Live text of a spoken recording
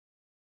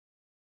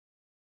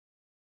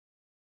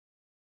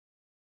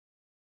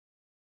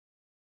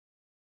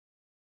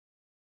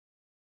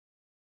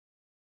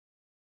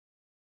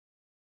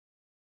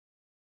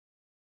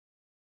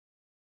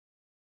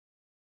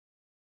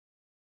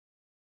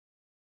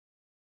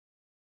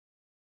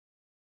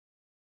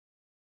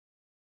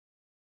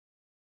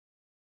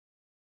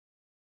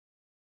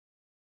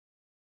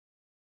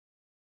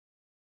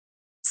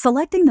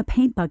Selecting the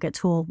Paint Bucket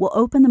tool will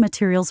open the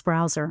Materials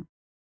browser.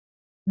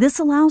 This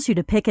allows you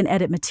to pick and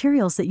edit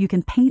materials that you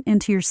can paint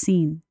into your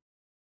scene.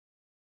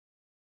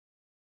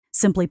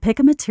 Simply pick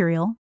a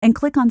material and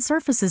click on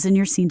surfaces in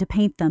your scene to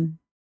paint them.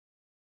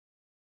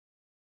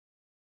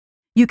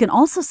 You can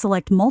also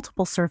select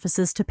multiple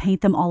surfaces to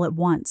paint them all at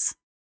once.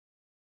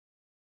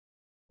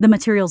 The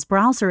Materials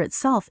browser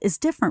itself is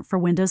different for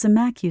Windows and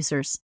Mac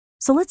users,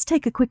 so let's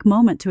take a quick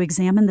moment to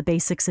examine the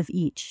basics of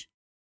each.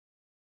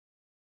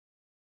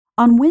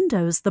 On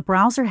Windows, the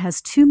browser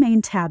has two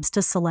main tabs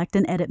to select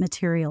and edit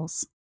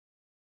materials.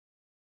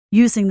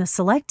 Using the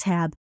Select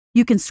tab,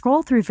 you can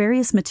scroll through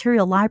various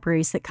material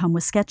libraries that come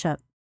with SketchUp.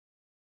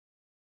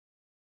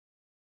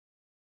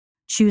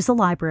 Choose a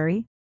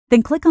library,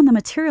 then click on the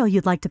material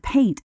you'd like to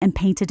paint and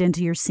paint it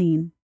into your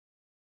scene.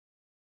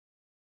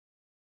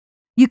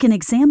 You can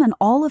examine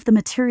all of the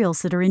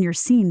materials that are in your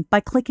scene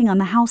by clicking on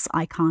the house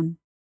icon.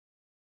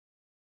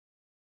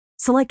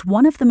 Select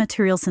one of the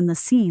materials in the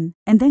scene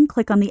and then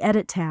click on the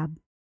Edit tab.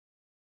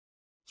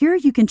 Here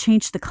you can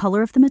change the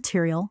color of the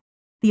material,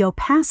 the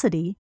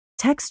opacity,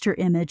 texture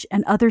image,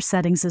 and other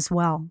settings as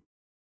well.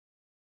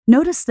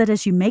 Notice that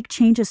as you make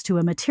changes to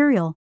a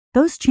material,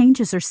 those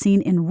changes are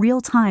seen in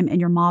real time in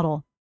your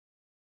model.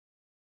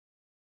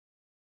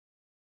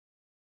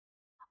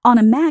 On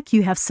a Mac,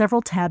 you have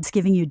several tabs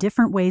giving you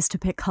different ways to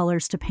pick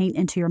colors to paint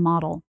into your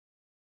model.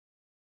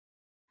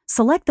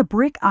 Select the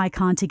brick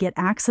icon to get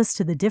access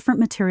to the different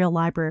material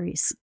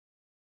libraries.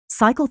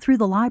 Cycle through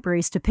the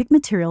libraries to pick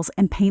materials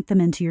and paint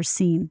them into your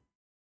scene.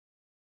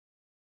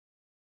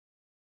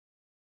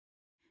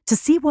 To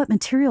see what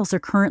materials are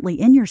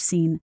currently in your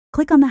scene,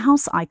 click on the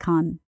house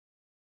icon.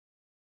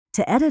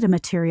 To edit a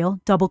material,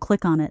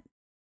 double-click on it.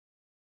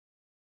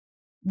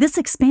 This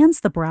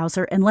expands the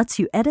browser and lets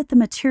you edit the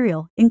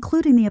material,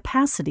 including the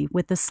opacity,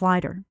 with the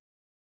slider.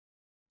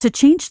 To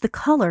change the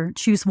color,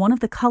 choose one of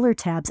the color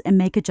tabs and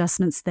make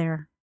adjustments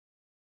there.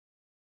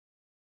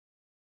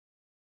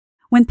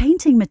 When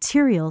painting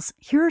materials,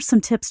 here are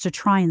some tips to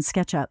try in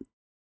SketchUp.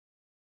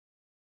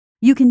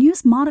 You can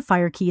use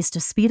modifier keys to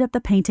speed up the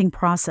painting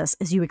process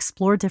as you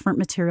explore different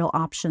material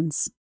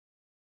options.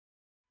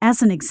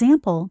 As an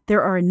example,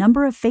 there are a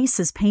number of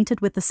faces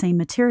painted with the same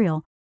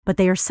material, but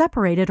they are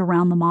separated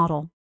around the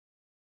model.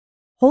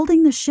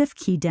 Holding the Shift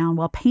key down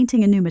while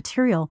painting a new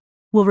material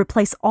will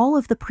replace all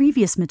of the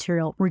previous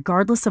material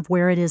regardless of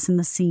where it is in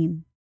the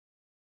scene.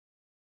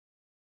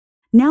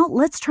 Now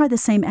let's try the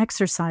same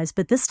exercise,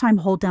 but this time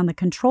hold down the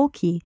Control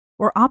key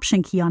or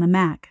Option key on a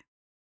Mac.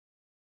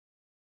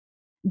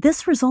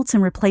 This results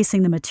in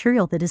replacing the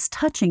material that is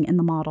touching in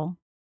the model.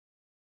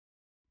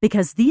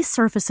 Because these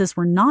surfaces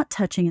were not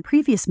touching a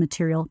previous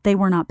material, they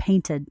were not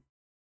painted.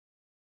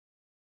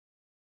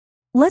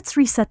 Let's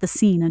reset the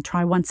scene and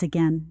try once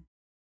again.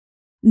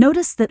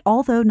 Notice that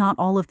although not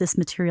all of this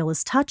material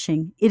is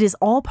touching, it is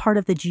all part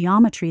of the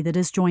geometry that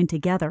is joined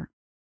together.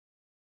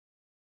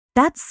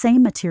 That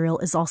same material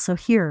is also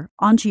here,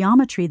 on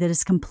geometry that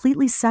is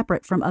completely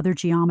separate from other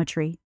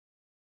geometry.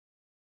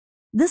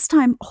 This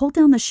time, hold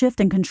down the Shift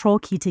and Control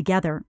key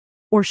together,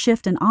 or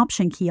Shift and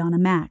Option key on a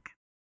Mac.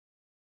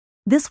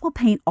 This will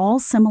paint all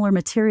similar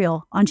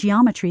material on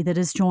geometry that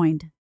is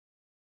joined.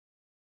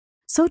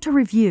 So to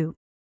review,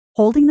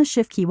 holding the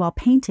Shift key while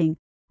painting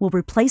will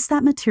replace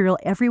that material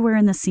everywhere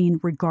in the scene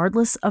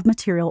regardless of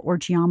material or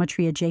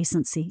geometry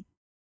adjacency.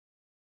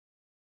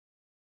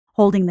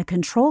 Holding the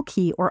Control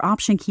key or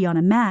Option key on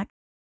a Mac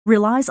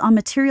relies on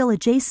material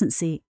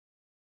adjacency,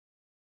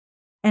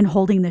 and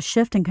holding the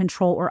Shift and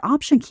Control or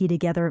Option key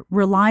together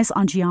relies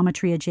on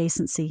geometry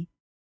adjacency.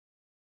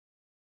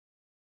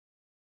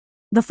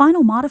 The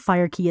final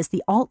modifier key is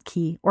the Alt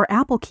key or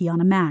Apple key on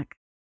a Mac.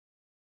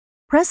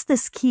 Press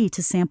this key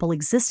to sample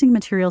existing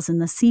materials in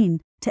the scene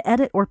to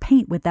edit or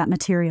paint with that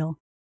material.